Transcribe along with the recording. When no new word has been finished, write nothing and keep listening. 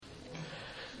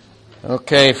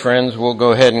Okay, friends, we'll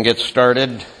go ahead and get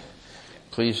started.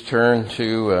 Please turn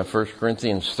to 1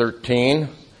 Corinthians 13,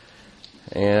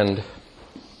 and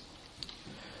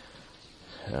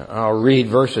I'll read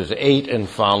verses 8 and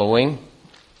following.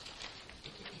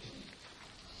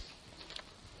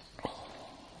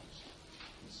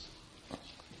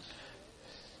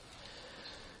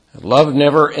 Love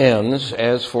never ends.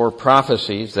 As for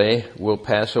prophecies, they will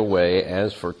pass away.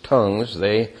 As for tongues,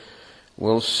 they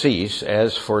will cease.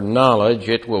 As for knowledge,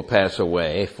 it will pass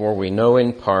away. For we know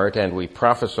in part and we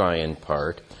prophesy in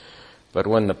part. But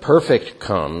when the perfect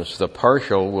comes, the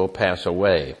partial will pass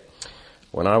away.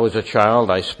 When I was a child,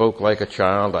 I spoke like a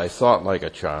child. I thought like a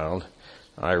child.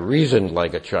 I reasoned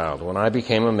like a child. When I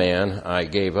became a man, I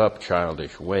gave up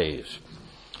childish ways.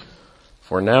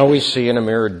 For now we see in a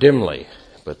mirror dimly,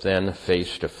 but then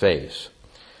face to face.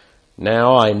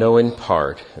 Now I know in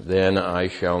part, then I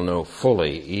shall know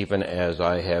fully, even as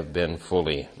I have been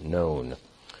fully known.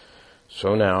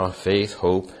 So now faith,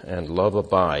 hope, and love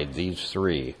abide, these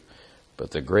three,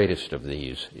 but the greatest of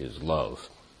these is love.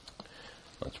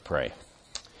 Let's pray.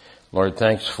 Lord,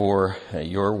 thanks for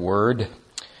your word,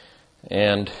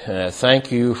 and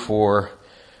thank you for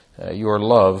your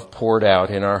love poured out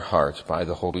in our hearts by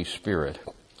the Holy Spirit,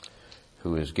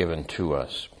 who is given to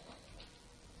us.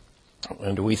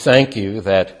 And we thank you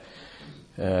that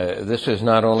this is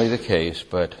not only the case,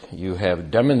 but you have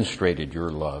demonstrated your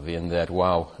love in that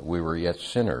while we were yet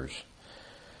sinners,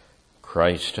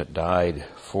 Christ died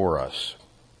for us.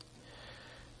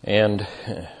 And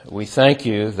we thank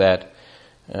you that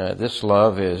this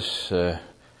love is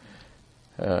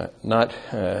not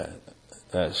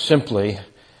simply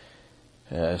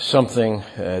something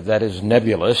that is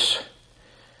nebulous,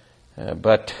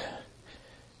 but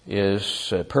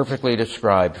is perfectly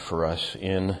described for us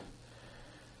in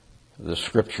the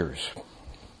Scriptures.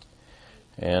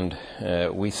 And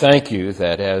we thank you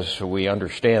that as we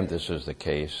understand this is the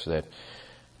case, that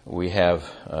we have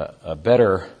a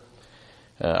better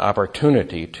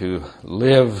opportunity to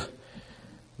live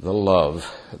the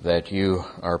love that you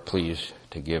are pleased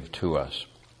to give to us.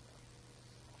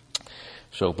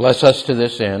 So bless us to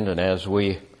this end, and as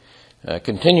we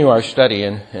continue our study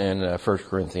in 1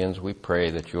 Corinthians, we pray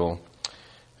that you'll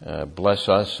bless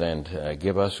us and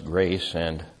give us grace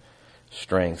and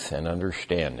strength and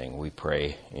understanding. We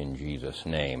pray in Jesus'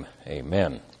 name.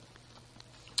 Amen.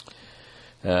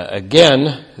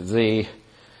 Again, the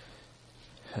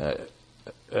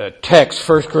text,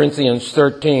 1 Corinthians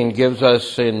 13, gives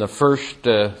us in the first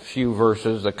few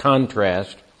verses the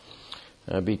contrast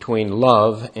between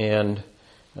love and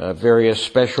various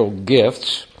special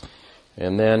gifts.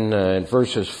 And then in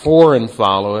verses 4 and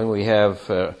following, we have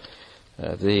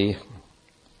the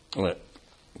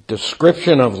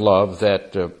description of love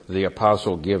that the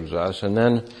apostle gives us. And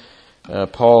then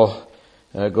Paul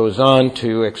goes on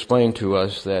to explain to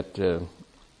us that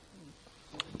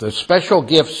the special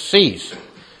gifts cease.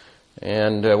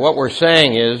 And what we're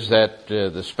saying is that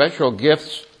the special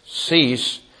gifts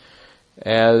cease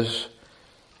as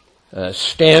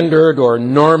standard or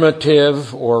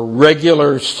normative or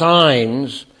regular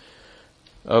signs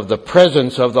of the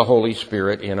presence of the Holy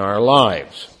Spirit in our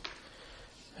lives.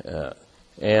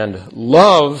 And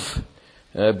love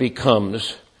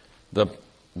becomes the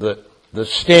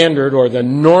standard or the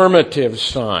normative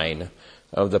sign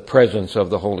of the presence of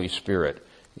the Holy Spirit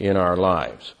in our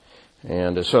lives.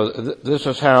 And so this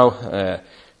is how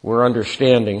we're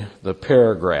understanding the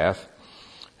paragraph,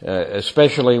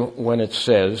 especially when it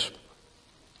says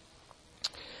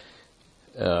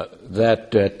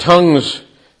that tongues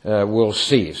will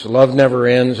cease. Love never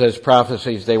ends. As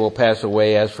prophecies, they will pass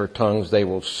away. As for tongues, they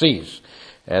will cease.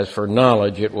 As for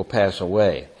knowledge, it will pass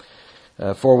away.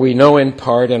 For we know in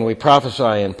part and we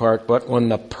prophesy in part, but when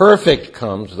the perfect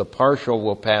comes, the partial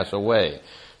will pass away.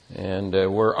 And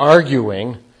we're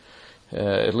arguing,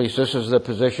 at least this is the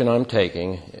position I'm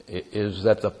taking, is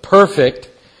that the perfect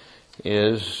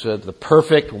is the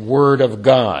perfect Word of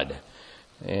God.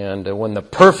 And when the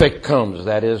perfect comes,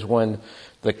 that is when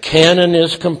the canon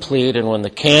is complete and when the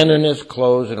canon is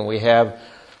closed and we have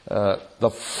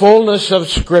the fullness of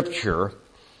Scripture,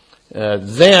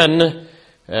 then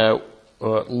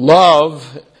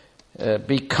love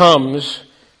becomes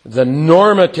the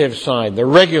normative sign, the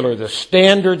regular, the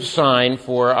standard sign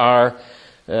for our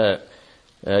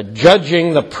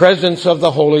judging the presence of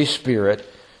the Holy Spirit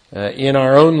in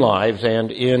our own lives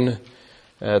and in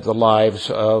the lives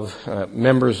of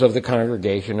members of the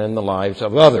congregation and the lives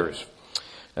of others.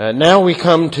 Now we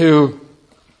come to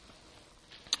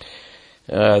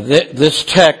this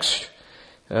text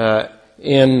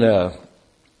in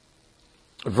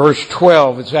verse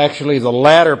 12. It's actually the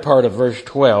latter part of verse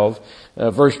 12.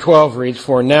 Verse 12 reads,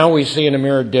 "For now we see in a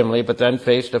mirror dimly, but then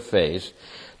face to face.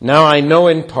 Now I know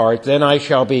in part, then I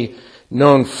shall be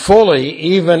known fully,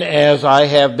 even as I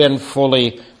have been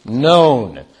fully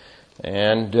known."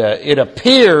 And it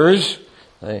appears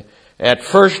at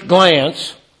first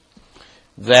glance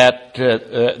that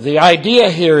the idea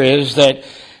here is that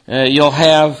you'll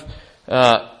have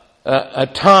a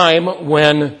time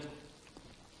when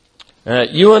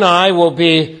you and I will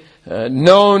be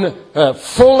known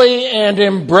fully and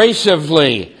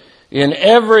embracively in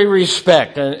every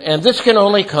respect. And this can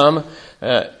only come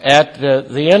at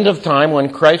the end of time, when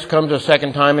Christ comes a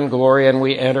second time in glory and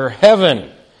we enter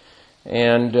heaven.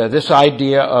 And this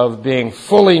idea of being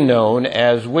fully known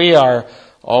as we are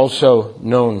also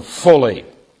known fully.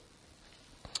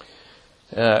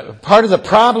 Part of the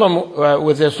problem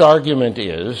with this argument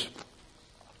is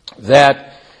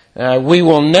that we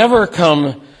will never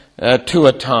come to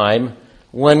a time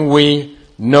when we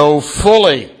know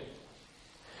fully.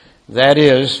 That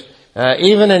is,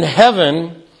 even in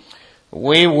heaven,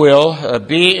 we will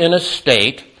be in a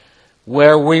state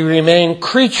where we remain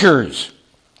creatures.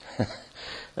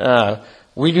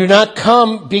 We do not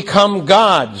become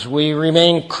gods. We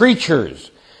remain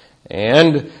creatures.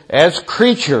 And as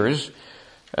creatures,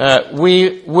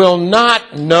 we will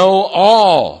not know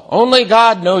all. Only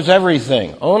God knows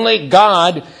everything. Only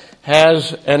God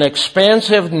has an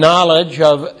expansive knowledge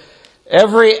of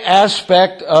every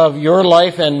aspect of your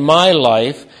life and my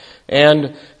life,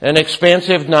 and an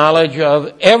expansive knowledge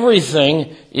of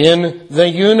everything in the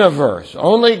universe.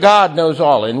 Only God knows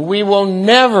all, and we will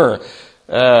never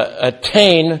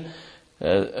attain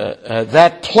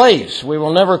that place. We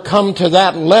will never come to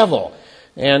that level.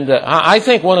 And I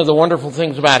think one of the wonderful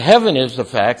things about heaven is the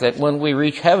fact that when we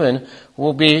reach heaven,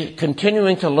 we'll be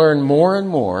continuing to learn more and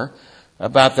more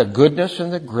about the goodness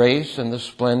and the grace and the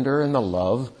splendor and the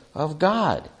love of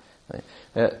God.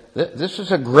 This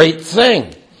is a great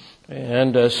thing.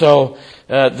 And so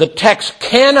the text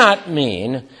cannot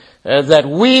mean that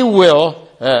we will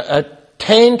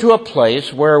attain to a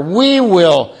place where we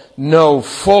will know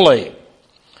fully.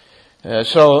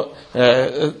 This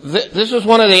is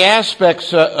one of the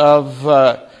aspects of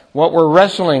what we're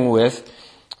wrestling with.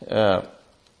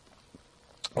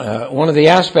 One of the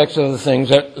aspects of the things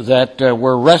that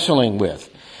we're wrestling with.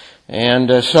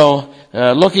 And so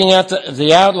looking at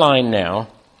the outline now,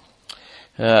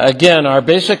 again, our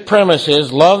basic premise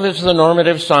is love is the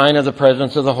normative sign of the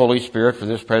presence of the Holy Spirit for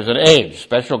this present age.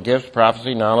 Special gifts,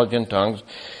 prophecy, knowledge, and tongues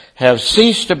have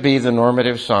ceased to be the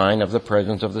normative sign of the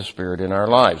presence of the Spirit in our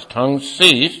lives. Tongues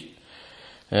ceased,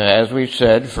 as we've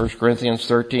said, 1 Corinthians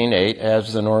 13:8,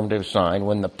 as the normative sign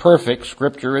when the perfect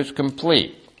Scripture is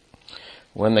complete,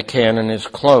 when the canon is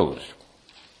closed,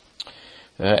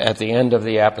 at the end of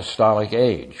the apostolic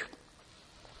age.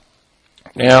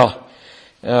 Now,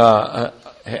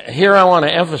 here I want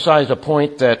to emphasize a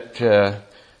point that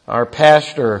our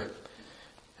pastor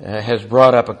has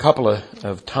brought up a couple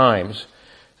of times,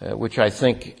 which I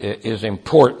think is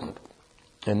important.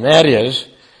 And that is,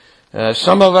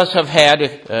 some of us have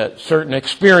had certain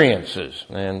experiences.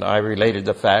 And I related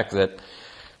the fact that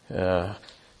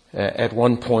at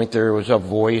one point there was a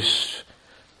voice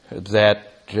that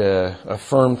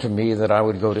affirmed to me that I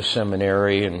would go to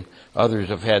seminary, and others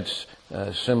have had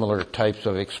similar types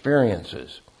of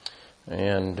experiences.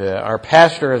 And our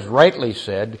pastor has rightly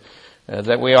said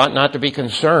that we ought not to be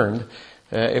concerned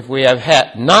if we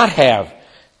have not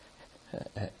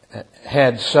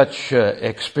had such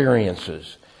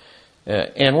experiences.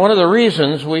 And one of the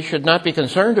reasons we should not be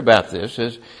concerned about this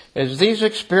is these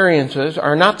experiences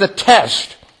are not the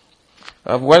test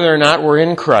of whether or not we're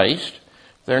in Christ.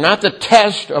 They're not the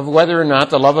test of whether or not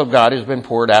the love of God has been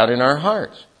poured out in our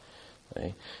hearts.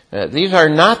 These are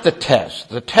not the test.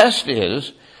 The test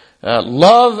is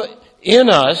love in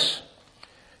us,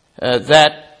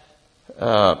 the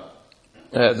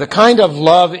kind of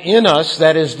love in us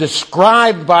that is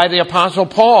described by the Apostle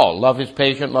Paul. Love is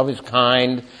patient, love is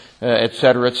kind,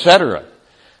 etc., etc.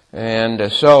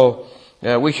 And so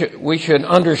we should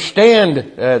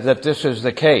understand that this is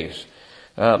the case.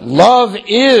 Love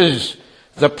is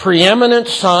the preeminent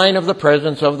sign of the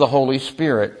presence of the Holy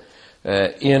Spirit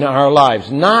in our lives,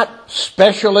 not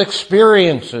special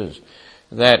experiences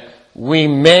that we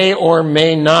may or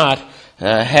may not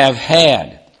have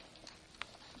had.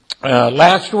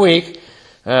 Last week,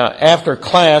 after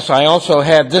class, I also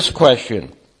had this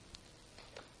question.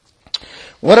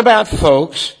 What about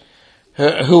folks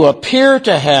who appear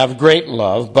to have great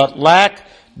love but lack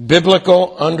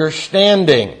biblical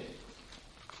understanding?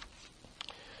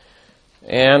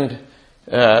 And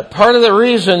Part of the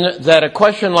reason that a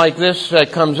question like this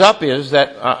comes up is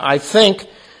that I think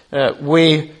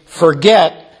we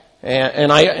forget,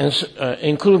 and I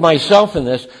include myself in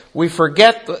this, we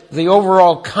forget the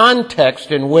overall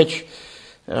context in which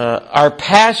our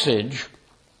passage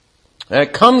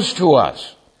comes to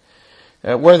us,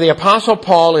 where the Apostle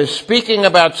Paul is speaking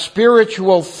about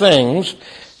spiritual things,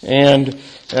 and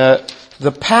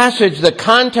the passage, the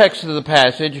context of the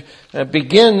passage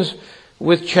begins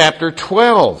with chapter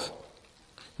 12.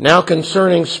 Now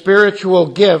concerning spiritual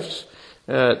gifts,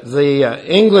 the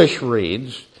English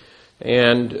reads,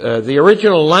 and the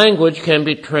original language can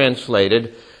be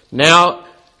translated, now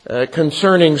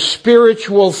concerning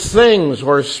spiritual things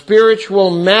or spiritual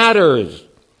matters,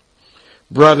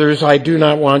 brothers, I do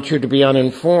not want you to be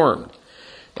uninformed.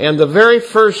 And the very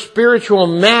first spiritual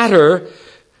matter,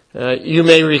 you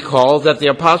may recall, that the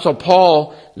Apostle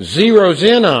Paul zeroes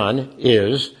in on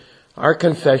is our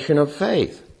confession of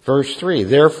faith. Verse 3,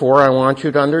 therefore I want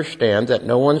you to understand that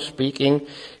no one speaking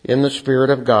in the Spirit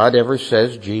of God ever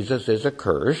says Jesus is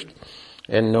accursed,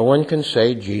 and no one can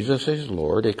say Jesus is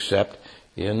Lord except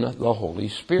in the Holy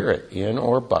Spirit, in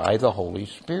or by the Holy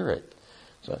Spirit.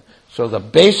 So the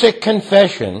basic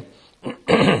confession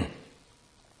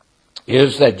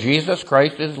is that Jesus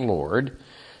Christ is Lord,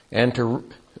 and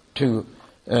to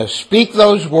speak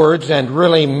those words and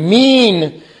really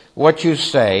mean what you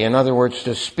say, in other words,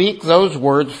 to speak those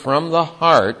words from the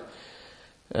heart,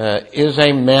 is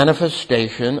a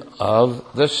manifestation of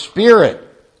the Spirit.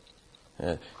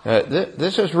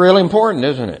 This is really important,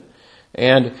 isn't it?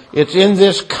 And it's in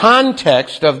this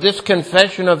context of this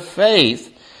confession of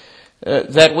faith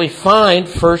that we find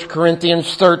 1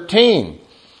 Corinthians 13.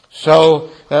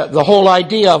 So the whole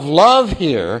idea of love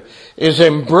here is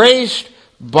embraced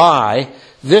by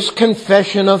this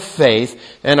confession of faith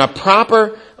and a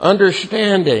proper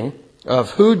understanding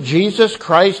of who Jesus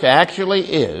Christ actually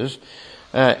is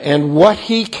and what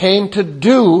He came to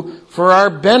do for our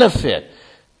benefit.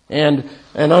 And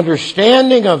an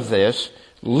understanding of this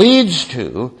leads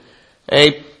to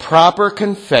a proper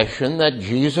confession that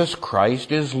Jesus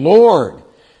Christ is Lord.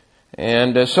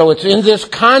 And so it's in this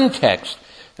context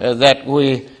that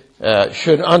we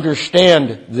should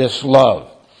understand this love.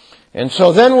 And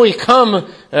so then we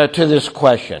come to this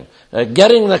question,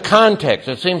 getting the context.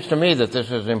 It seems to me that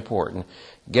this is important.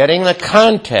 Getting the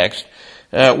context.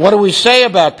 What do we say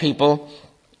about people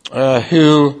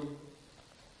who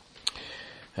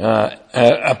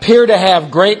appear to have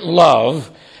great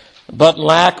love but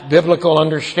lack biblical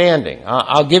understanding?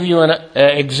 I'll give you an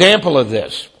example of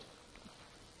this.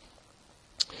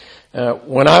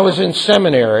 When I was in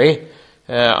seminary,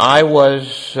 I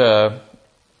was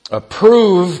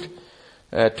approved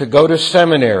to go to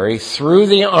seminary through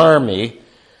the Army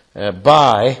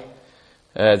by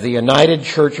the United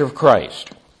Church of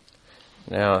Christ.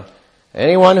 Now,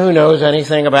 anyone who knows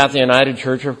anything about the United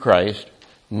Church of Christ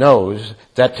knows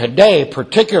that today,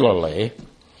 particularly,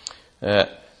 the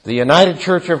United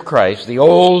Church of Christ, the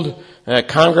old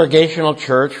congregational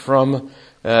church from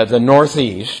the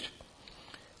Northeast,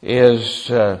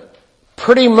 is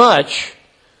pretty much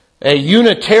a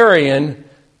Unitarian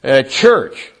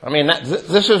church. I mean,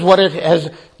 this is what it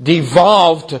has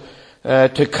devolved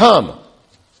to come.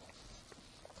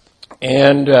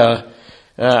 And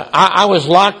I was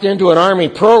locked into an Army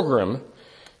program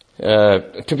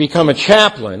to become a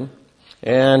chaplain,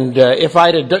 and if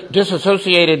I'd have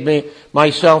disassociated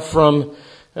myself from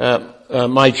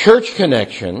my church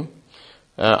connection,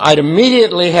 I'd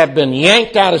immediately have been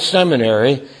yanked out of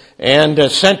seminary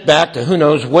and sent back to who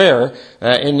knows where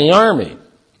in the Army.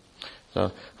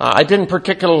 So I didn't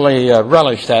particularly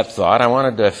relish that thought. I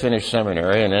wanted to finish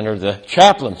seminary and enter the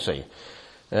chaplaincy.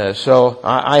 So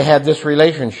I had this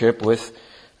relationship with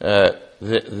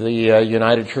the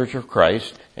United Church of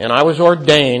Christ, and I was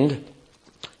ordained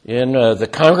in the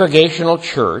Congregational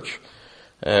Church,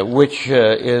 which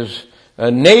is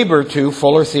a neighbor to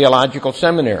Fuller Theological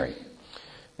Seminary.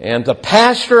 And the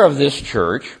pastor of this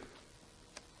church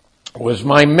was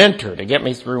my mentor to get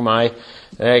me through my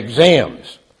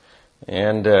exams.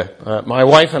 And my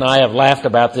wife and I have laughed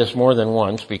about this more than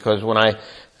once, because when I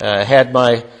had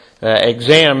my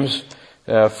exams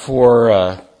to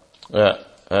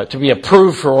be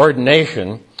approved for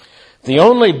ordination, the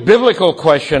only biblical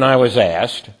question I was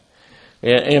asked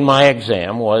in my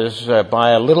exam was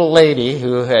by a little lady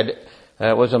who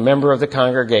was a member of the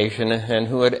congregation and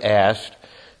who had asked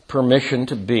permission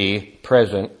to be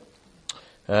present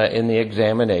in the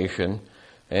examination.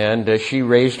 And she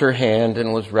raised her hand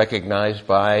and was recognized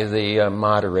by the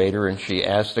moderator, and she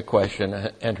asked the question,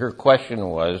 and her question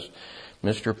was,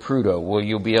 Mr. Prudo, will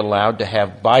you be allowed to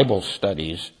have Bible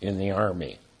studies in the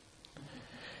Army?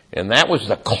 And that was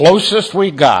the closest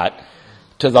we got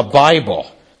to the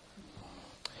Bible.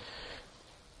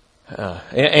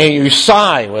 And you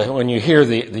sigh when you hear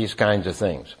these kinds of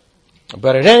things.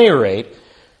 But at any rate,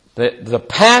 the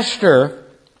pastor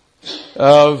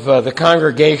of the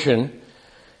congregation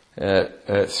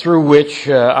through which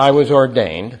I was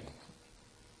ordained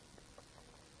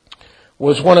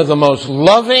was one of the most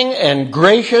loving and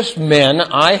gracious men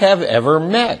I have ever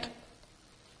met.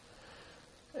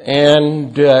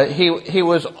 And he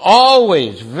was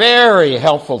always very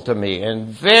helpful to me and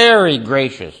very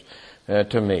gracious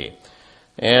to me.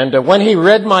 And when he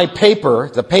read my paper,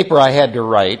 the paper I had to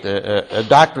write, a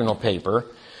doctrinal paper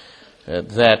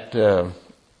that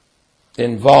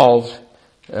involved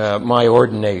my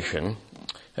ordination,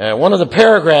 one of the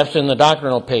paragraphs in the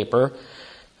doctrinal paper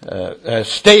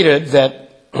stated that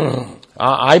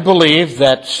I believe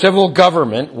that civil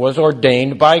government was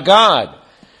ordained by God.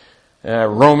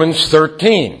 Romans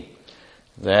 13,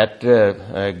 that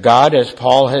God, as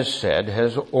Paul has said,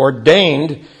 has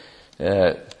ordained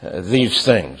these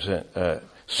things,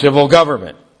 civil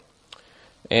government.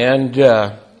 And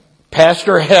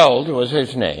Pastor Held was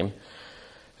his name,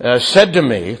 said to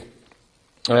me,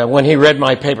 when he read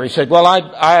my paper, he said, well,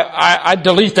 I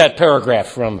delete that paragraph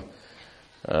from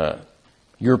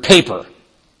your paper.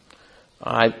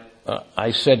 I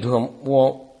said to him,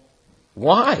 well,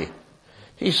 why?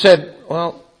 He said,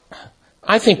 well,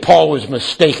 I think Paul was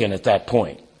mistaken at that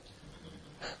point.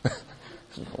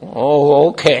 Oh,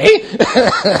 okay.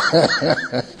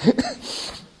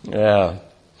 Yeah.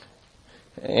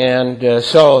 And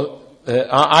so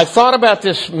I thought about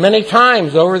this many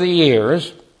times over the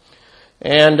years,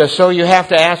 and so you have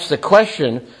to ask the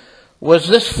question, was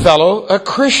this fellow a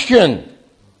Christian?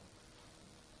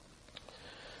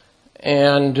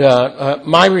 And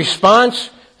my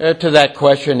response to that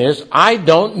question is, I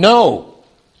don't know.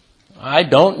 I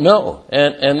don't know.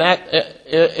 And that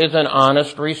is an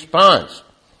honest response.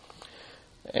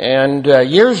 And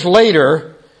years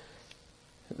later,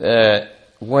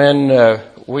 when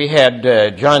we had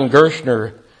John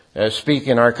Gershner speak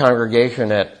in our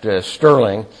congregation at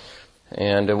Sterling,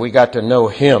 and we got to know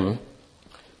him,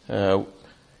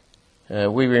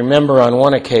 we remember on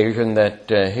one occasion that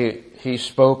he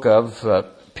spoke of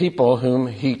people whom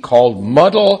he called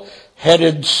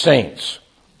muddle-headed saints.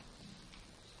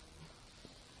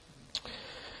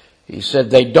 He said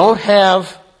they don't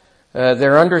have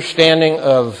their understanding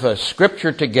of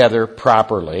Scripture together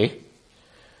properly,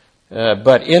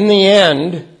 but in the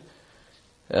end,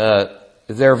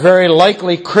 they're very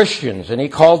likely Christians, and he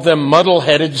called them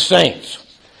muddle-headed saints.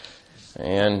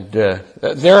 And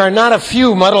there are not a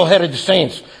few muddle-headed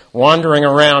saints wandering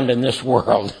around in this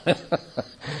world.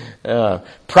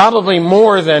 Probably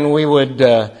more than we would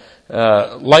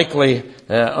likely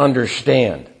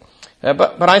understand.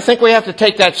 But I think we have to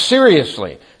take that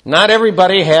seriously. Not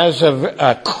everybody has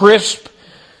a crisp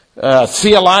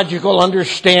theological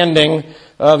understanding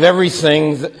of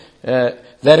everything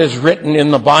that is written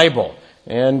in the Bible.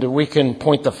 And we can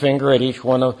point the finger at each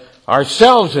one of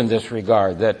ourselves in this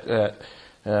regard, that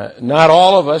not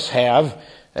all of us have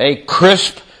a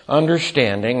crisp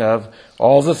understanding of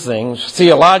all the things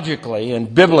theologically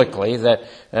and biblically that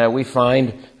we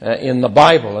find in the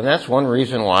Bible. And that's one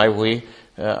reason why we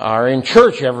are in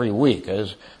church every week,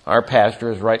 as our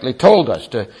pastor has rightly told us,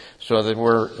 so that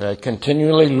we're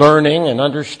continually learning and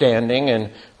understanding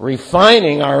and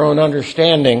refining our own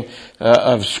understanding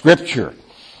of Scripture.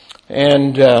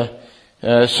 And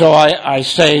so I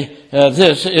say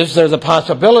this, is there the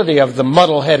possibility of the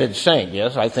muddle-headed saint?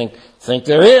 Yes, I think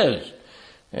there is.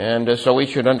 And so we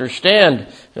should understand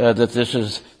that this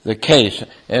is the case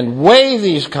and weigh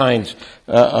these kinds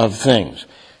of things.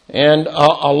 And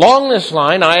along this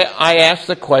line, I ask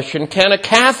the question, can a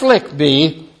Catholic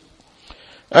be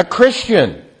a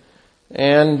Christian?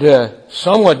 And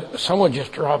some would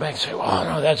just draw back and say, "Oh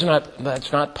no, that's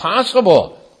not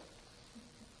possible."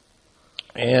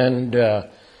 And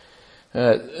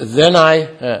then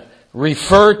I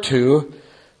refer to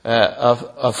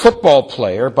a football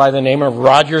player by the name of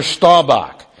Roger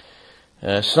Staubach.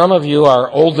 Some of you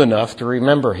are old enough to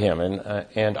remember him,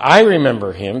 and I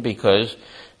remember him because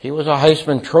he was a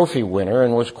Heisman Trophy winner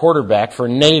and was quarterback for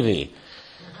Navy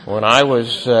when I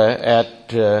was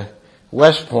at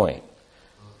West Point.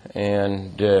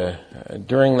 And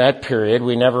during that period,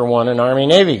 we never won an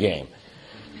Army-Navy game.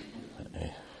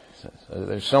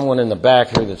 There's someone in the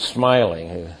back here that's smiling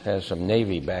who has some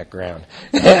Navy background.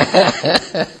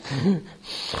 But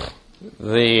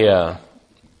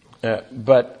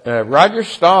Roger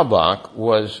Staubach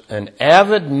was an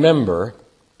avid member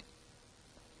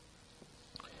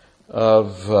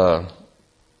of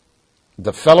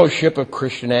the Fellowship of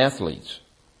Christian Athletes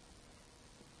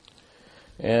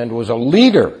and was a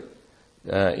leader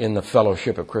in the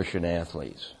Fellowship of Christian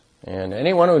Athletes. And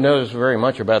anyone who knows very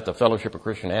much about the Fellowship of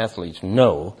Christian Athletes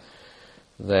know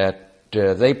that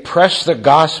they press the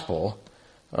gospel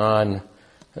on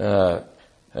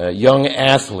young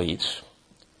athletes,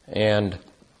 and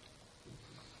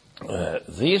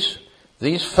these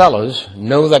fellows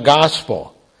know the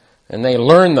gospel, and they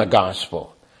learn the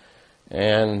gospel.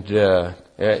 And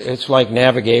it's like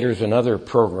Navigators and other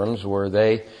programs where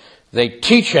they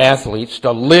teach athletes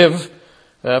to live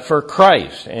for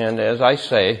Christ. And as I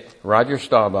say, Roger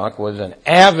Staubach was an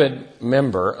avid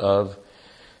member of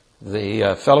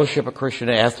the Fellowship of Christian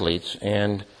Athletes,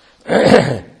 and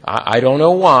I don't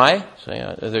know why.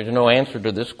 There's no answer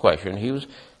to this question.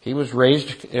 He was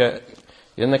raised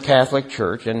in the Catholic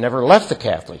Church and never left the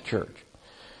Catholic Church.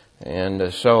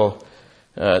 And so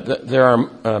there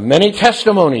are many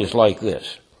testimonies like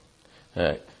this.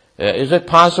 Is it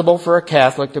possible for a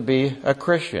Catholic to be a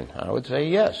Christian? I would say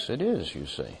yes, it is, you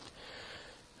see.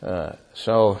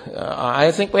 So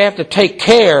I think we have to take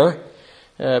care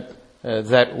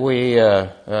that we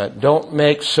don't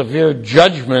make severe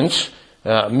judgments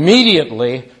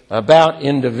immediately about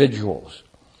individuals.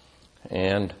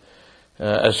 And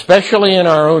especially in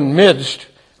our own midst,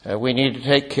 we need to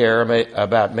take care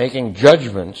about making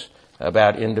judgments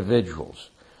about individuals.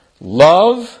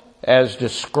 Love, as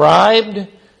described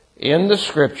in the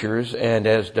Scriptures and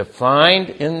as defined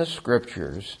in the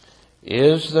Scriptures,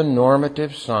 is the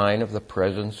normative sign of the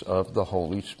presence of the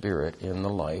Holy Spirit in the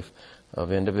life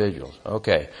of individuals.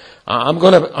 Okay, I'm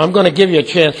going to give you a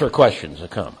chance for questions to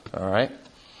come. All right,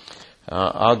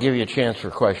 I'll give you a chance for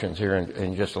questions here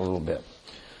in just a little bit.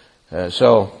 This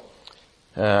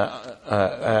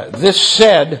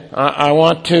said, I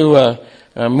want to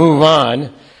move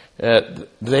on.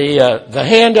 The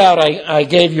handout I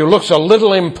gave you looks a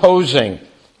little imposing.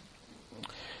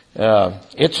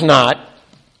 It's not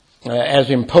as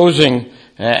imposing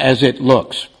as it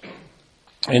looks.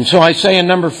 And so I say in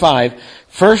number 5,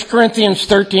 1 Corinthians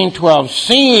 13:12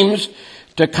 seems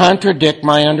to contradict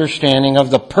my understanding of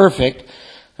the perfect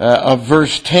of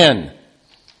verse 10.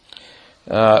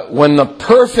 When the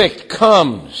perfect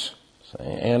comes,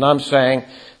 and I'm saying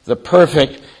the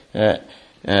perfect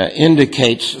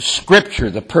indicates Scripture,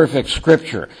 the perfect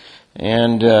Scripture.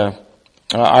 And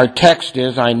our text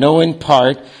is, I know in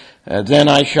part, then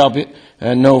I shall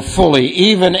know fully,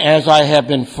 even as I have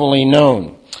been fully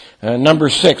known. Number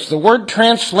 6, the word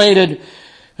translated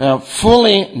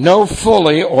fully, know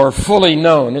fully, or fully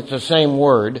known, it's the same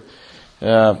word.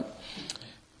 One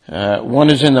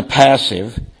is in the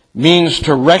passive, means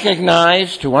to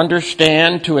recognize, to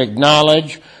understand, to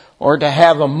acknowledge, or to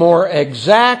have a more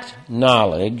exact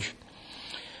knowledge.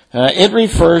 It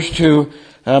refers to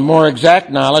more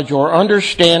exact knowledge or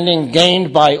understanding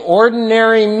gained by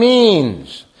ordinary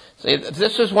means. See,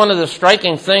 this is one of the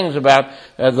striking things about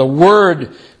the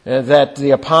word that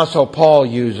the Apostle Paul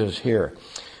uses here.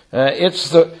 It's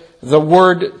the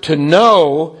word to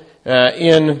know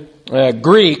in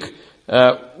Greek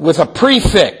with a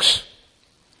prefix.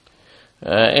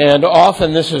 And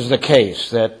often this is the case,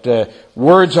 that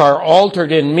words are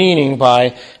altered in meaning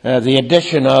by the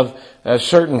addition of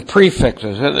certain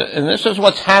prefixes. And this is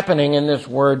what's happening in this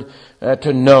word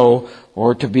to know,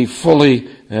 or to be fully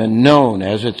known,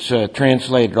 as it's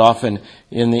translated often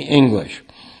in the English.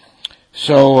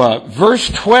 So verse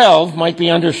 12 might be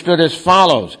understood as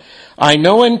follows. I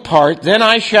know in part, then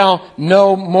I shall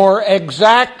know more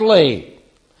exactly.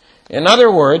 In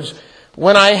other words,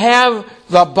 when I have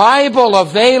the Bible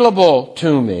available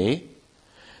to me,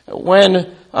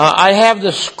 when I have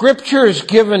the Scriptures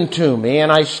given to me, and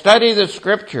I study the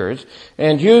Scriptures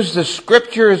and use the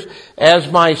Scriptures as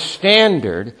my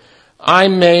standard, I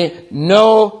may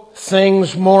know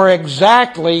things more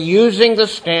exactly using the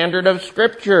standard of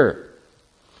Scripture.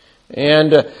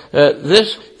 And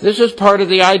this is part of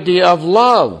the idea of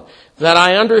love, that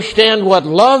I understand what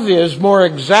love is more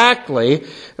exactly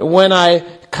when I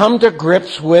come to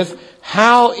grips with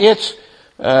how it's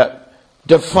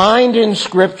defined in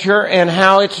Scripture and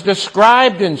how it's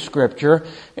described in Scripture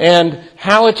and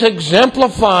how it's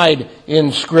exemplified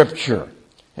in Scripture.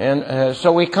 And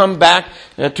so we come back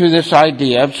to this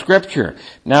idea of Scripture.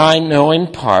 Now I know in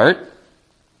part,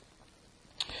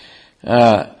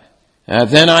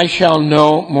 then I shall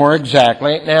know more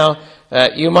exactly. Now,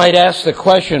 you might ask the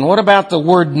question, what about the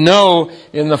word know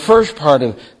in the first part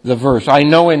of the verse? I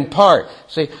know in part.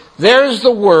 See, there's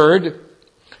the word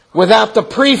without the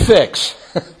prefix.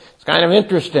 It's kind of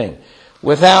interesting.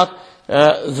 Without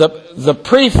the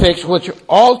prefix which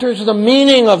alters the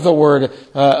meaning of the word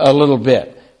a little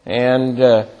bit. And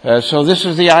so this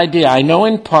is the idea. I know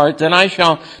in part, then I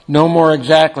shall know more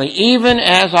exactly, even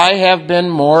as I have been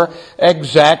more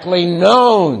exactly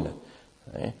known.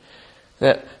 Okay?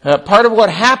 That part of what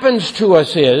happens to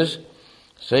us is,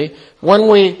 see, when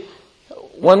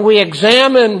we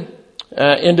examine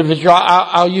individual,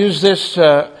 I'll use this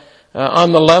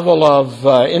on the level of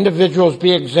individuals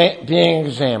being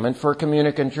examined for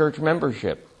communicant church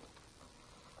membership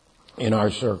in our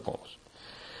circles.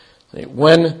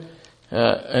 When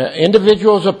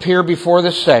individuals appear before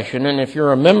the session, and if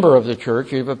you're a member of the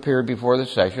church, you've appeared before the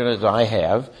session, as I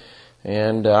have,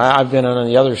 and I've been on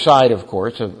the other side, of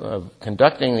course, of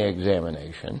conducting the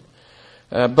examination.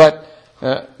 But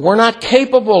we're not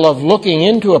capable of looking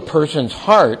into a person's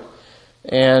heart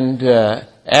and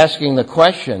asking the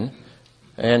question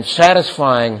and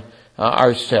satisfying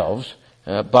ourselves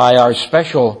by our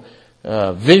special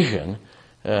vision.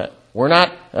 We're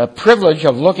not privileged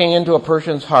of looking into a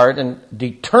person's heart and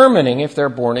determining if they're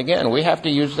born again. We have to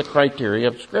use the criteria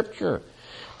of Scripture.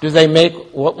 Do they make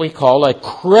what we call a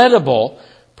credible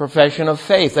profession of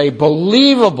faith, a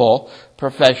believable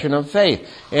profession of faith?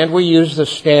 And we use the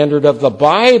standard of the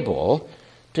Bible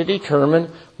to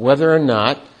determine whether or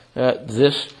not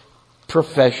this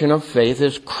profession of faith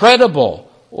is credible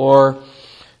or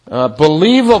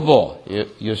believable,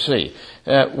 you see.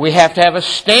 We have to have a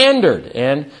standard,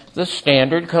 and the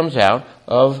standard comes out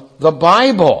of the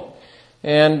Bible.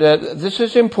 And this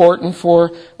is important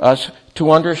for us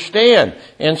to understand.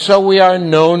 And so we are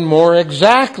known more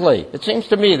exactly. It seems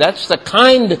to me that's the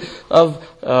kind of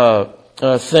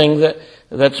thing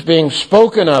that's being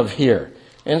spoken of here.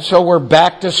 And so we're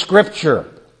back to Scripture.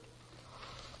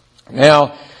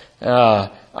 Now,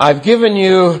 I've given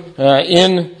you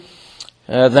in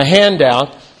the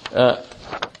handout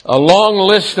a long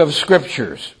list of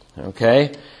scriptures.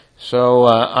 Okay, so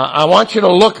I want you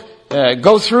to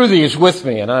go through these with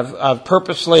me, and I've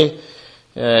purposely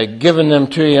given them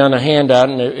to you on a handout.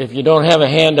 And if you don't have a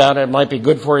handout, it might be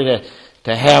good for you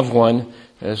to have one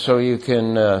so you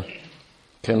can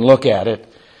look at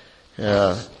it.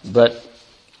 But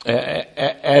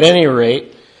at any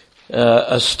rate,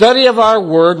 a study of our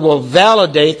Word will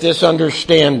validate this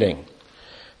understanding.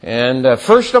 And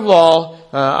first of all,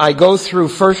 I go through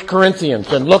 1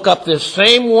 Corinthians and look up this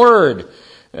same word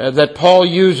that Paul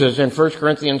uses in 1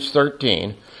 Corinthians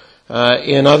 13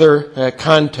 in other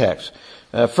contexts.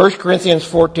 1 Corinthians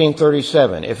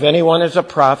 14:37. If anyone is a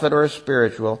prophet or a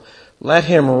spiritual, let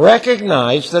him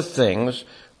recognize the things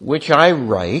which I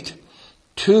write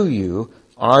to you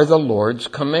are the Lord's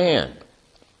command.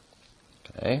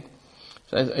 Okay?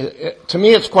 To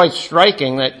me, it's quite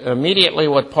striking that immediately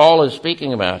what Paul is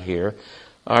speaking about here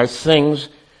are things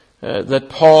that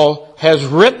Paul has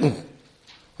written,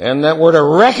 and that we're to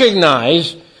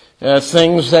recognize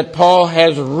things that Paul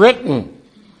has written.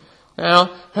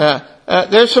 Now,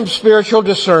 there's some spiritual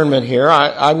discernment here.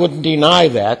 I wouldn't deny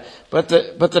that, but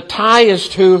the tie is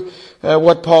to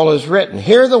what Paul has written.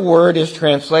 Here, the word is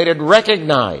translated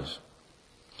 "recognize."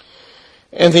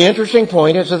 And the interesting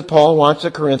point is that Paul wants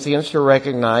the Corinthians to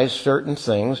recognize certain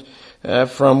things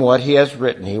from what he has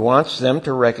written. He wants them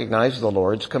to recognize the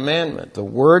Lord's commandment. The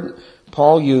word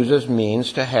Paul uses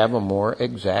means to have a more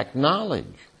exact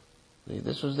knowledge. See,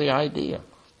 this is the idea.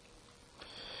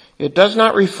 It does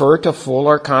not refer to full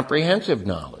or comprehensive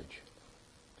knowledge.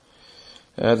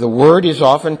 The word is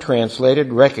often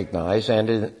translated recognize,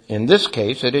 and in this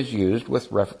case it is used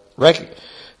with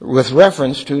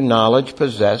reference to knowledge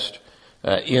possessed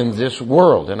in this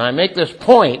world. And I make this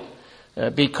point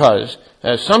because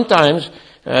sometimes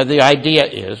the idea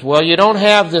is, well, you don't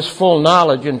have this full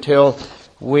knowledge until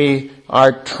we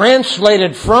are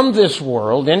translated from this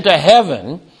world into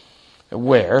heaven,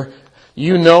 where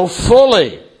you know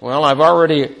fully. Well, I've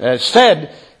already said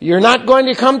you're not going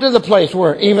to come to the place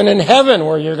where, even in heaven,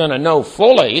 where you're going to know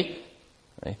fully.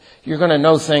 You're going to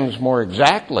know things more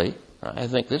exactly. I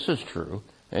think this is true.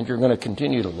 And you're going to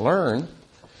continue to learn.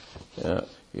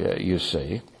 You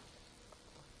see.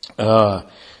 1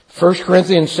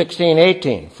 Corinthians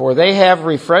 16:18. For they have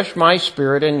refreshed my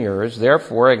spirit and yours,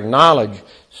 therefore acknowledge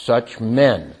such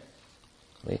men.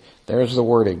 There's the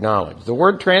word acknowledge. The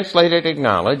word translated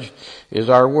acknowledge is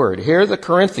our word. Here the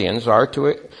Corinthians are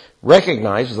to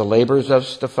recognize the labors of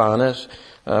Stephanas,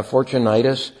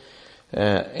 Fortunatus,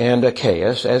 and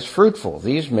Achaeus as fruitful.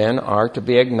 These men are to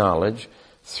be acknowledged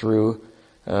through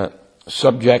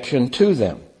subjection to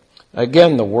them.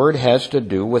 Again, the word has to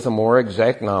do with a more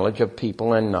exact knowledge of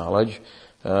people and knowledge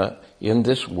in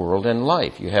this world and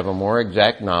life. You have a more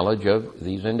exact knowledge of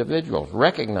these individuals.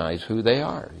 Recognize who they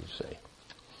are, you see.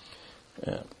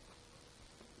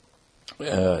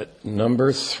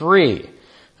 Number 3,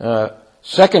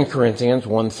 2 Corinthians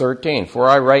 1:13. For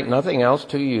I write nothing else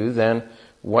to you than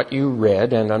what you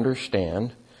read and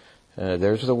understand.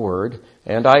 There's the word.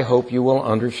 And I hope you will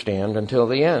understand until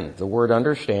the end. The word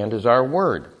understand is our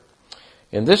word.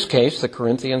 In this case, the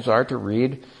Corinthians are to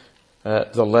read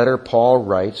the letter Paul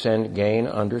writes and gain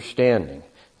understanding.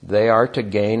 They are to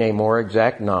gain a more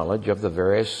exact knowledge of the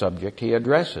various subject he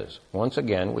addresses. Once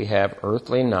again, we have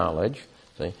earthly knowledge,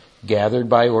 gathered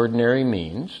by ordinary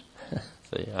means,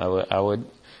 I would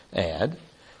add,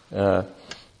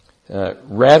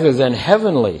 rather than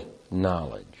heavenly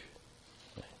knowledge.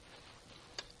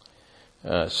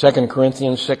 2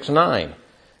 Corinthians 6:9,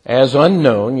 as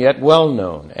unknown yet well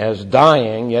known, as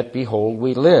dying yet behold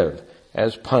we live,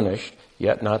 as punished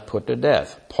yet not put to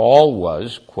death. Paul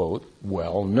was, quote,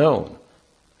 well known.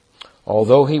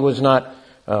 Although he was not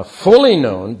fully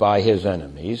known by his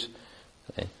enemies,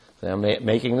 I'm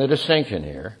making the distinction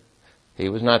here, he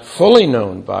was not fully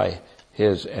known by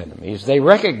his enemies. They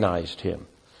recognized him,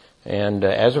 and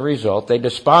as a result, they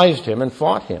despised him and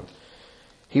fought him.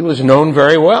 He was known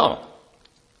very well.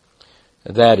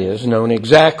 That is, known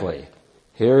exactly.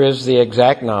 Here is the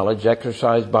exact knowledge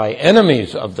exercised by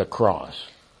enemies of the cross.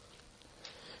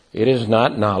 It is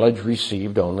not knowledge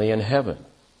received only in heaven.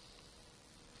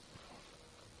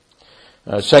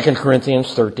 2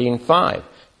 Corinthians 13:5.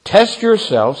 Test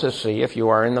yourselves to see if you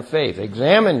are in the faith.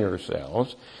 Examine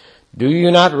yourselves. Do you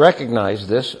not recognize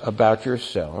this about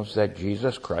yourselves, that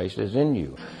Jesus Christ is in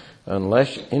you,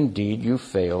 unless indeed you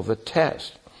fail the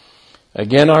test?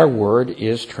 Again, our word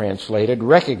is translated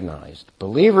recognized.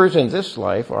 Believers in this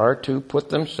life are to put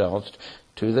themselves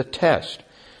to the test.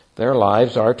 Their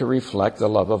lives are to reflect the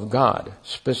love of God.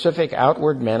 Specific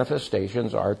outward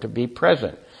manifestations are to be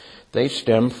present. They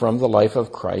stem from the life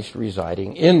of Christ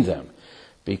residing in them.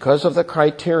 Because of the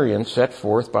criterion set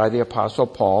forth by the Apostle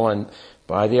Paul and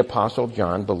by the Apostle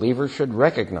John, believers should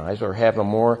recognize or have a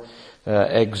more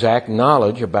exact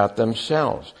knowledge about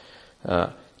themselves.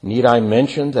 Need I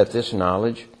mention that this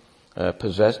knowledge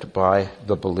possessed by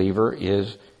the believer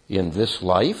is in this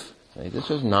life?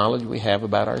 This is knowledge we have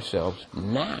about ourselves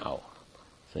now,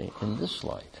 in this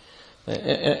life.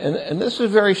 And this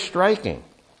is very striking.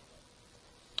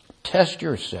 Test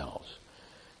yourselves.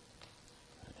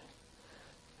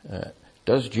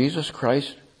 Does Jesus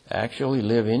Christ actually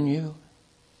live in you?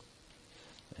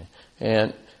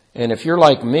 And if you're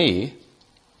like me,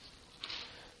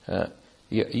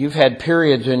 you've had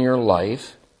periods in your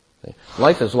life.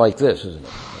 Life is like this, isn't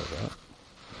it?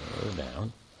 Go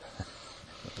down,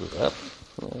 go up,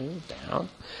 go down.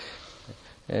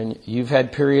 And you've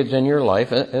had periods in your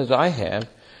life, as I have,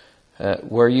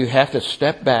 where you have to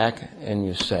step back and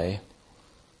you say,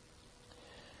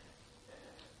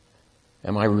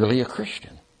 am I really a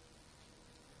Christian?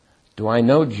 Do I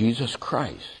know Jesus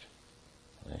Christ?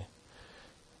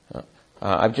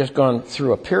 I've just gone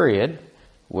through a period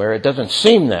where it doesn't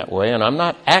seem that way, and I'm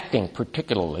not acting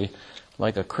particularly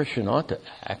like a Christian ought to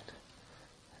act.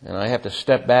 And I have to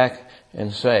step back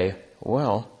and say,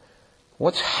 well,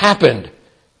 what's happened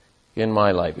in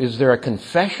my life? Is there a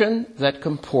confession that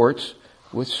comports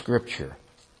with Scripture?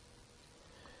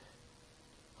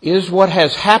 Is what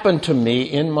has happened to me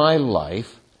in my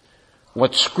life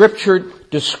what Scripture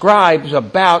describes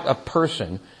about a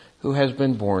person who has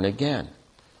been born again?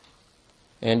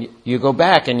 And you go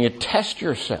back and you test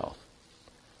yourself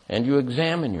and you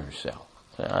examine yourself.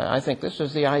 I think this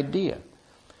is the idea.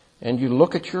 And you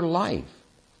look at your life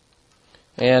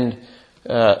and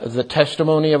the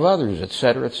testimony of others,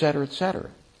 etc., etc.,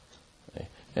 etc.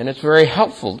 And it's very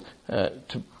helpful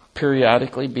to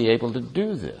periodically be able to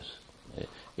do this.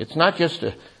 It's not just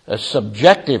a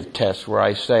subjective test where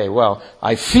I say, well,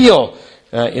 I feel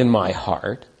in my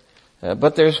heart,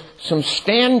 but there's some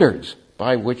standards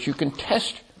by which you can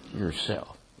test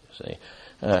yourself. You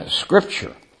see,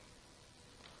 Scripture.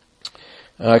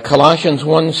 Colossians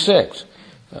 1:6,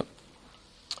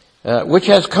 which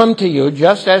has come to you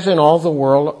just as in all the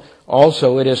world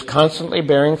also it is constantly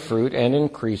bearing fruit and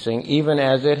increasing, even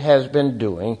as it has been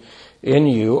doing in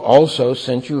you also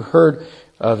since you heard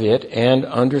of it and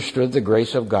understood the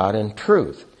grace of God in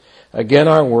truth. Again,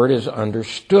 our word is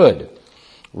understood.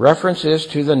 Reference is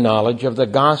to the knowledge of the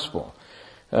gospel.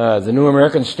 The New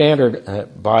American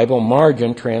Standard Bible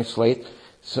margin translates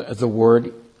the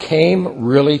word came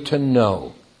really to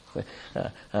know.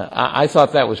 I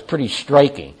thought that was pretty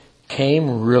striking.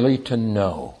 Came really to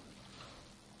know.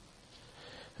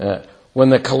 When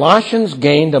the Colossians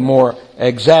gained a more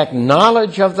exact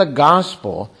knowledge of the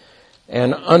gospel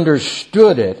and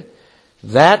understood it,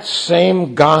 that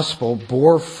same gospel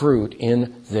bore fruit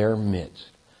in their midst.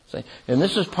 And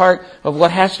this is part of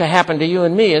what has to happen to you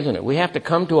and me, isn't it? We have to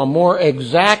come to a more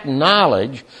exact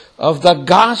knowledge of the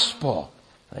gospel.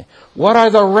 What are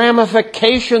the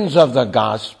ramifications of the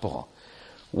gospel?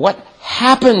 What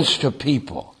happens to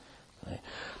people?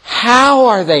 How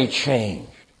are they changed?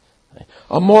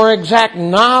 A more exact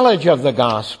knowledge of the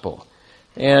gospel.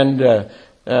 And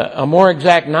a more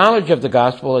exact knowledge of the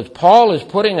gospel, as Paul is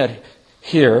putting it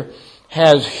here,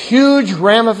 has huge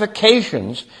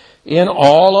ramifications in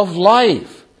all of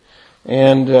life.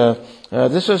 And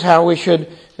this is how we should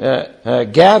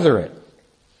gather it.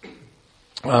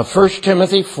 1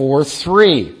 Timothy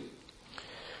 4:3.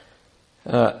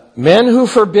 Men who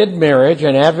forbid marriage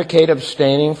and advocate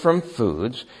abstaining from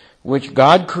foods which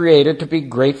God created to be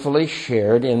gratefully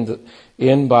shared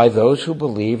in by those who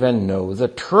believe and know the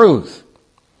truth.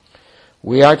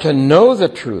 We are to know the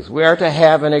truth. We are to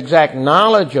have an exact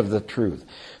knowledge of the truth.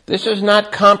 This is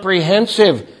not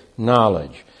comprehensive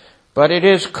knowledge, but it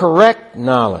is correct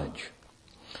knowledge.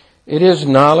 It is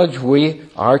knowledge we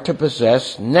are to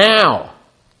possess now.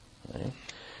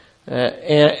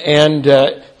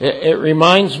 It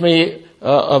reminds me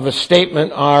of a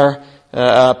statement our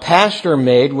pastor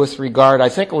made with regard, I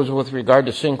think it was with regard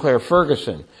to Sinclair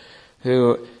Ferguson,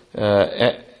 whose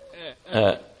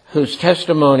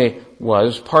testimony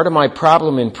was, part of my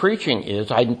problem in preaching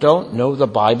is I don't know the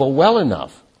Bible well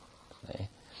enough.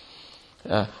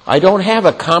 I don't have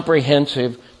a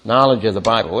comprehensive knowledge of the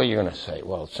Bible. Well, you're going to say,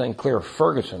 well, Sinclair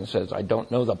Ferguson says I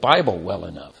don't know the Bible well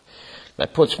enough.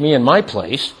 That puts me in my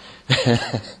place,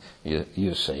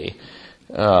 you see.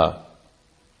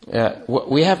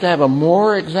 We have to have a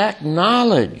more exact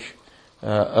knowledge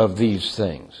of these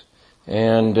things.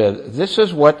 And this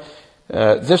is what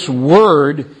this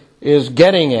word is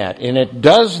getting at. And it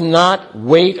does not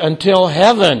wait until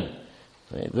heaven.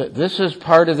 This is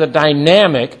part of the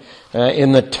dynamic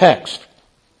in the text.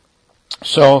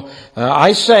 So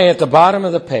I say at the bottom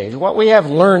of the page, what we have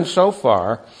learned so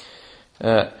far,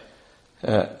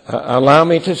 allow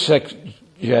me to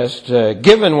suggest,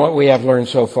 given what we have learned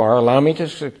so far, allow me to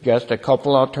suggest a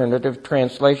couple alternative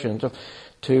translations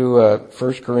to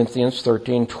 1 Corinthians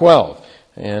 13:12.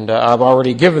 And I've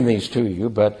already given these to you,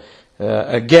 but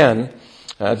again,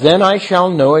 then I shall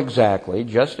know exactly,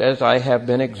 just as I have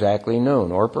been exactly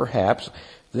known. Or perhaps,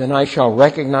 then I shall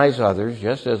recognize others,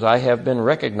 just as I have been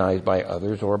recognized by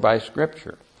others or by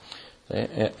Scripture.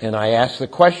 And I ask the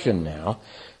question now,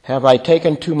 have I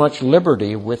taken too much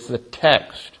liberty with the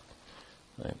text?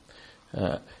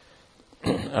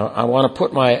 I want to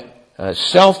put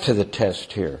myself to the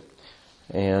test here.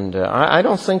 And I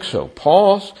don't think so.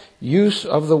 Paul's use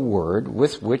of the word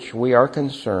with which we are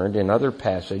concerned in other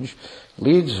passage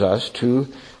leads us to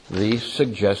the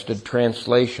suggested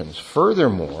translations.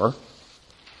 Furthermore,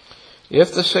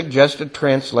 if the suggested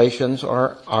translations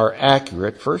are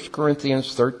accurate, 1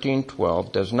 Corinthians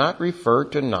 13:12 does not refer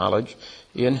to knowledge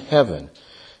in heaven.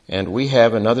 And we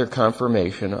have another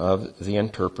confirmation of the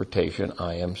interpretation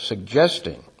I am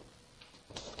suggesting.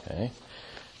 Okay?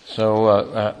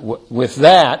 So with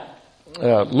that,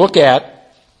 look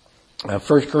at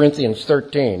 1 Corinthians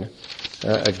 13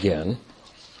 again.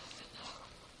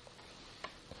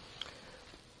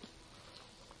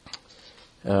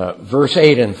 Verse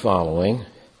 8 and following.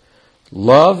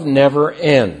 Love never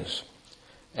ends.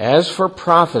 As for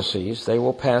prophecies, they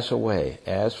will pass away.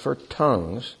 As for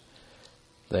tongues,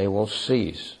 they will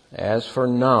cease. As for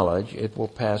knowledge, it will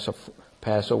pass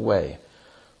away.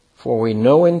 For we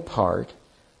know in part,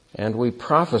 and we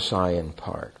prophesy in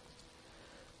part.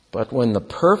 But when the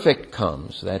perfect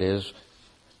comes, that is,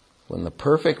 when the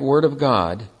perfect Word of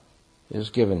God is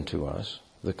given to us,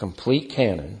 the complete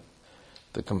canon,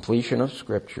 the completion of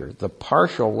Scripture, the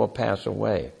partial will pass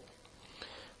away.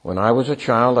 When I was a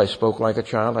child, I spoke like a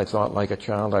child, I thought like a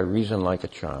child, I reasoned like a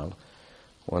child.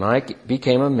 When I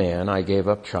became a man, I gave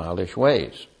up childish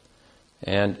ways.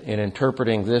 And in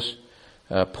interpreting this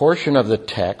portion of the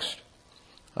text,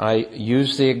 I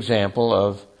use the example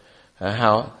of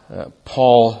how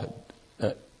Paul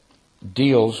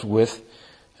deals with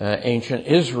ancient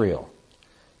Israel.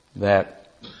 That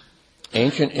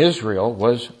ancient Israel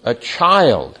was a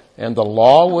child, and the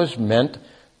law was meant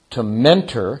to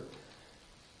mentor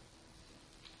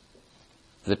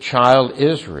the child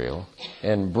Israel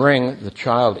and bring the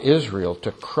child Israel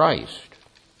to Christ.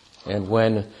 And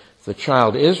when the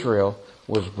child Israel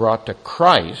was brought to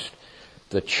Christ,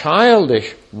 the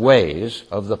childish ways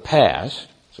of the past,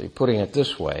 so putting it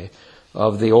this way,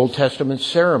 of the Old Testament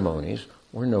ceremonies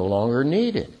were no longer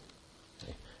needed.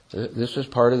 This is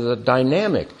part of the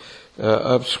dynamic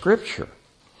of Scripture.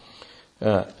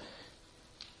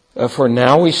 For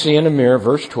now we see in a mirror,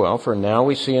 verse 12, for now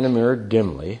we see in a mirror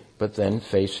dimly, but then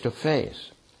face to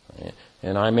face.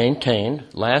 And I maintained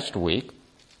last week,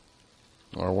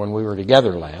 or when we were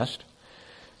together last,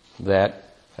 that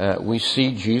we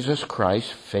see Jesus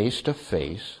Christ face to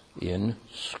face in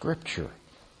Scripture.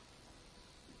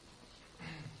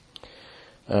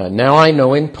 Now I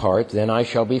know in part, then I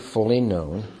shall be fully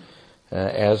known,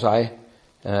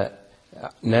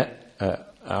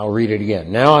 I'll read it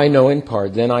again. Now I know in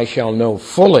part, then I shall know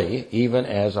fully, even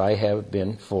as I have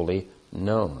been fully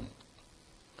known.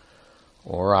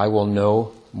 Or I will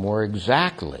know more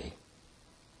exactly,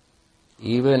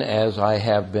 even as I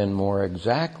have been more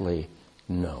exactly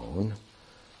known.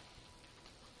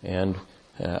 And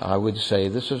I would say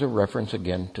this is a reference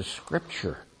again to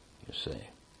Scripture, you see,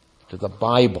 to the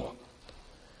Bible,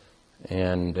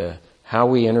 and how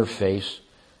we interface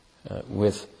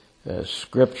with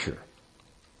Scripture.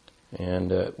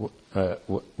 And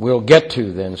we'll get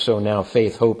to then, so now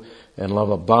faith, hope, and love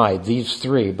abide, these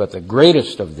three, but the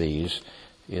greatest of these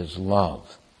is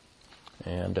love.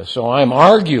 And so I'm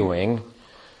arguing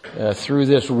through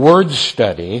this word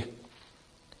study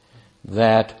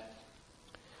that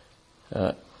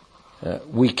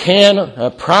we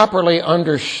can properly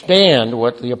understand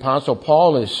what the Apostle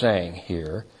Paul is saying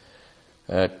here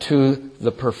to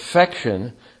the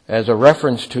perfection, as a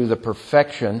reference to the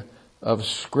perfection of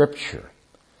Scripture,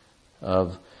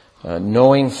 of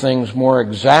knowing things more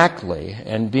exactly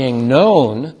and being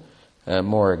known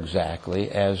more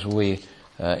exactly as we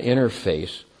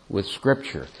interface with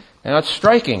Scripture. Now it's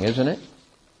striking, isn't it?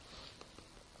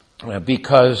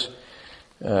 Because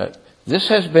this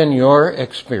has been your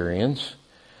experience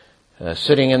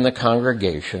sitting in the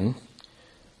congregation,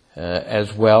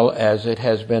 as well as it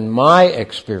has been my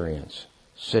experience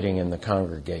sitting in the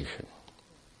congregation.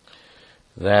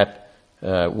 That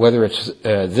whether it's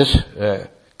this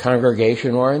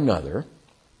congregation or another,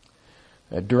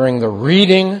 during the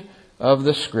reading of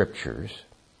the Scriptures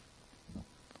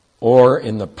or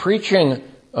in the preaching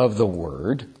of the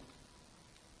Word,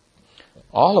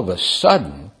 all of a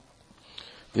sudden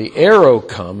the arrow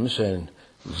comes and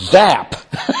zap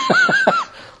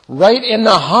right in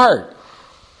the heart.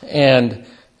 And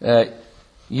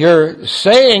you're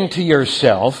saying to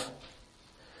yourself,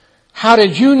 how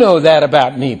did you know that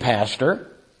about me,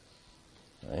 Pastor?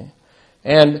 Right?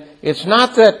 And it's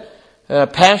not that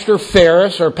Pastor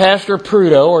Ferris or Pastor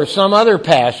Prudo or some other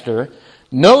pastor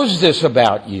knows this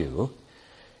about you.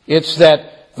 It's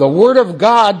that the Word of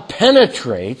God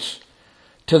penetrates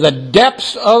to the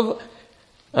depths of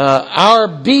our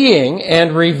being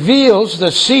and reveals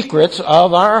the secrets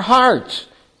of our hearts.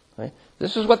 Right?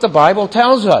 This is what the Bible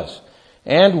tells us.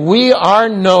 And we are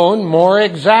known more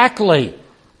exactly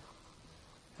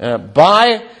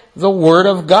by the Word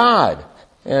of God.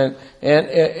 And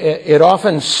it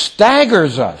often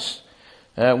staggers us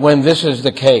when this is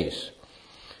the case.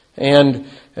 And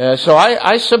so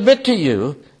I submit to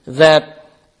you that,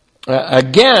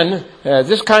 again,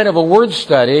 this kind of a word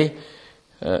study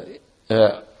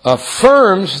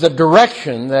affirms the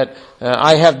direction that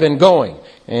I have been going.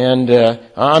 And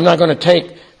I'm not going to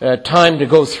take time to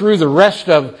go through the rest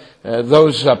of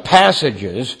those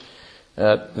passages.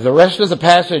 The rest of the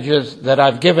passages that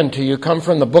I've given to you come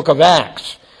from the book of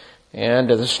Acts. And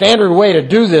the standard way to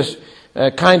do this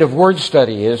kind of word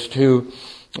study is to,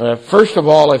 first of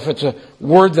all, if it's a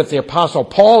word that the Apostle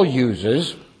Paul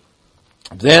uses,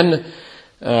 then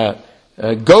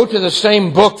go to the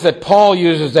same book that Paul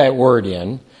uses that word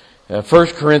in, 1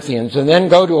 Corinthians, and then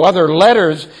go to other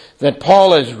letters that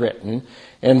Paul has written.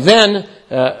 And then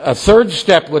a third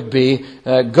step would be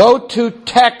go to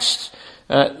texts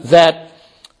that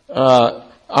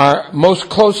are most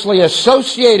closely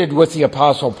associated with the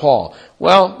Apostle Paul.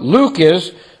 Well, Luke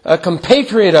is a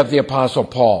compatriot of the Apostle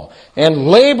Paul and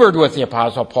labored with the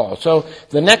Apostle Paul. So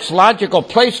the next logical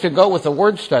place to go with the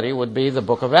word study would be the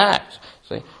book of Acts.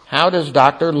 See, how does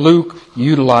Dr. Luke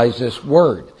utilize this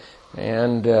word?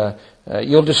 And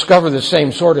you'll discover the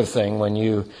same sort of thing when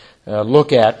you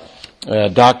look at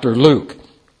Dr. Luke.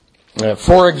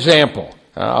 For example,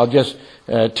 I'll just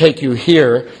take you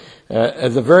here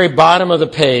at the very bottom of the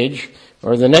page,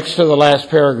 or the next to the last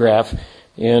paragraph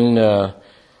on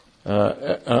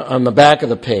the back of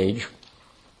the page.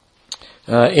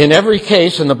 In every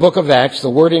case in the book of Acts, the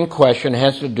word in question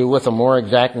has to do with a more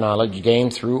exact knowledge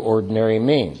gained through ordinary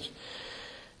means.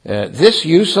 This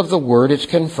use of the word is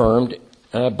confirmed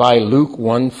by Luke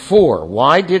 1:4.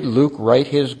 Why did Luke write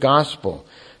his gospel?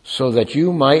 So that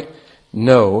you might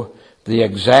know the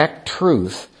exact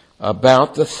truth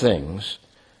about the things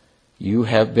you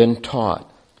have been taught.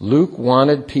 Luke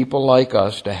wanted people like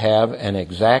us to have an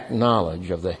exact knowledge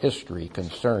of the history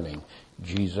concerning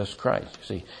Jesus Christ.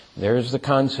 See, there's the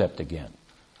concept again.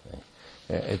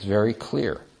 It's very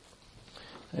clear.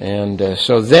 And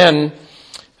so then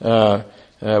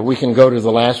we can go to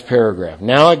the last paragraph.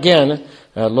 Now again,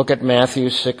 look at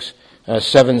Matthew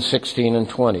 7, 16, and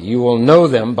 20. You will know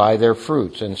them by their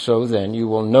fruits, and so then you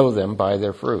will know them by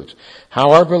their fruits. How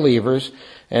are believers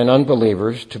and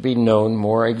unbelievers to be known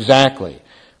more exactly?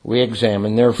 We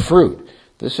examine their fruit.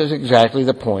 This is exactly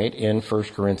the point in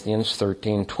 1 Corinthians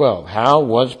 13:12. How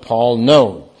was Paul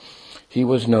known? He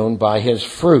was known by his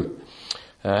fruit.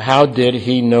 How did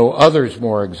he know others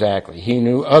more exactly? He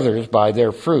knew others by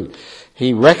their fruit.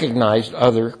 He recognized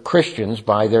other Christians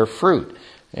by their fruit.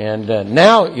 And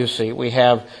now, you see, we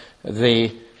have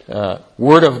the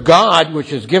Word of God,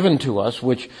 which is given to us,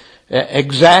 which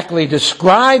exactly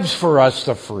describes for us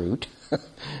the fruit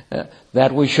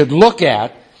that we should look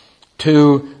at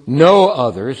to know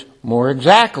others more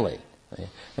exactly.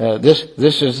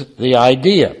 This is the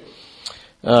idea.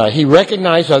 He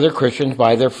recognized other Christians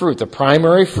by their fruit. The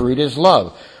primary fruit is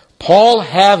love. Paul,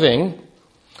 having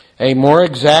a more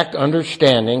exact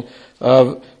understanding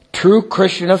of true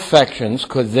Christian affections,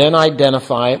 could then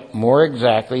identify more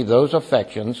exactly those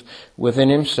affections within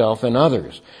himself and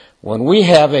others. When we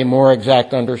have a more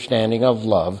exact understanding of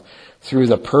love through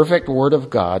the perfect Word of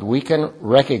God, we can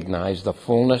recognize the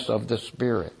fullness of the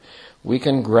Spirit. We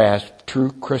can grasp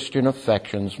true Christian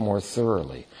affections more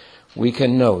thoroughly. We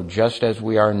can know just as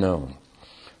we are known.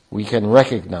 We can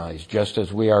recognize just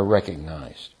as we are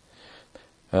recognized.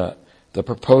 The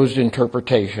proposed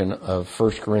interpretation of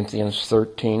 1 Corinthians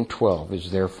 13:12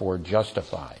 is therefore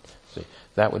justified. See,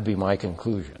 that would be my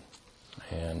conclusion.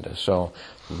 And so,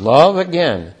 love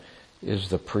again is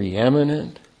the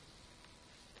preeminent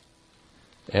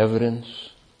evidence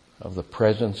of the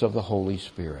presence of the Holy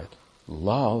Spirit.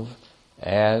 Love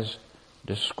as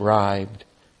described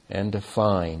and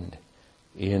defined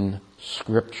in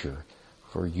Scripture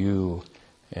for you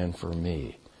and for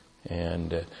me.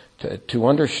 And to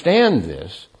understand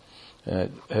this,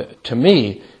 to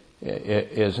me,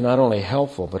 is not only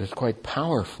helpful, but it's quite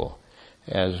powerful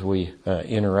as we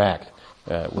interact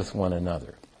with one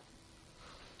another.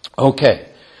 Okay,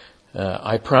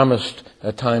 I promised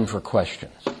a time for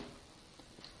questions.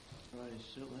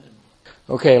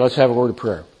 Okay, let's have a word of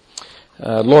prayer.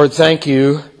 Lord, thank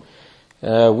you.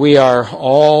 We are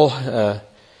all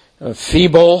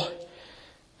feeble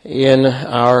in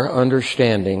our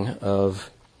understanding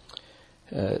of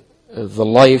the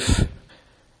life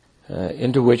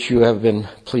into which you have been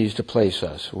pleased to place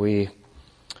us. We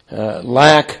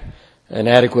lack an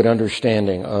adequate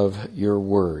understanding of your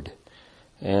word.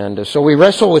 And so we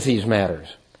wrestle with these matters.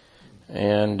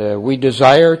 And we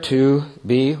desire to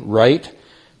be right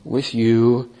with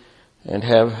you and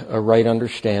have a right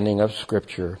understanding of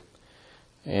Scripture.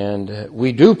 And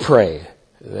we do pray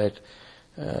that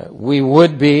we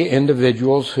would be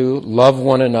individuals who love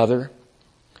one another,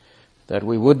 that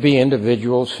we would be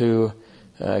individuals who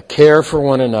care for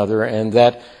one another, and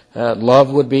that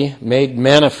love would be made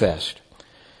manifest.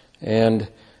 And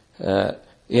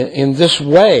in this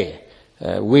way,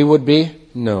 we would be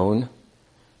known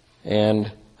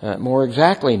and more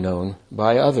exactly known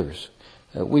by others.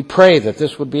 We pray that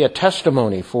this would be a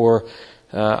testimony for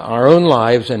our own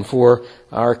lives and for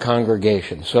our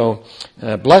congregation. So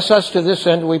bless us to this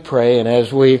end, we pray, and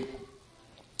as we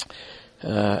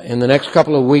in the next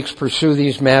couple of weeks pursue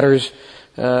these matters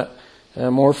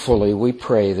more fully, we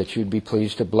pray that you'd be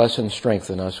pleased to bless and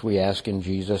strengthen us. We ask in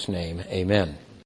Jesus' name. Amen.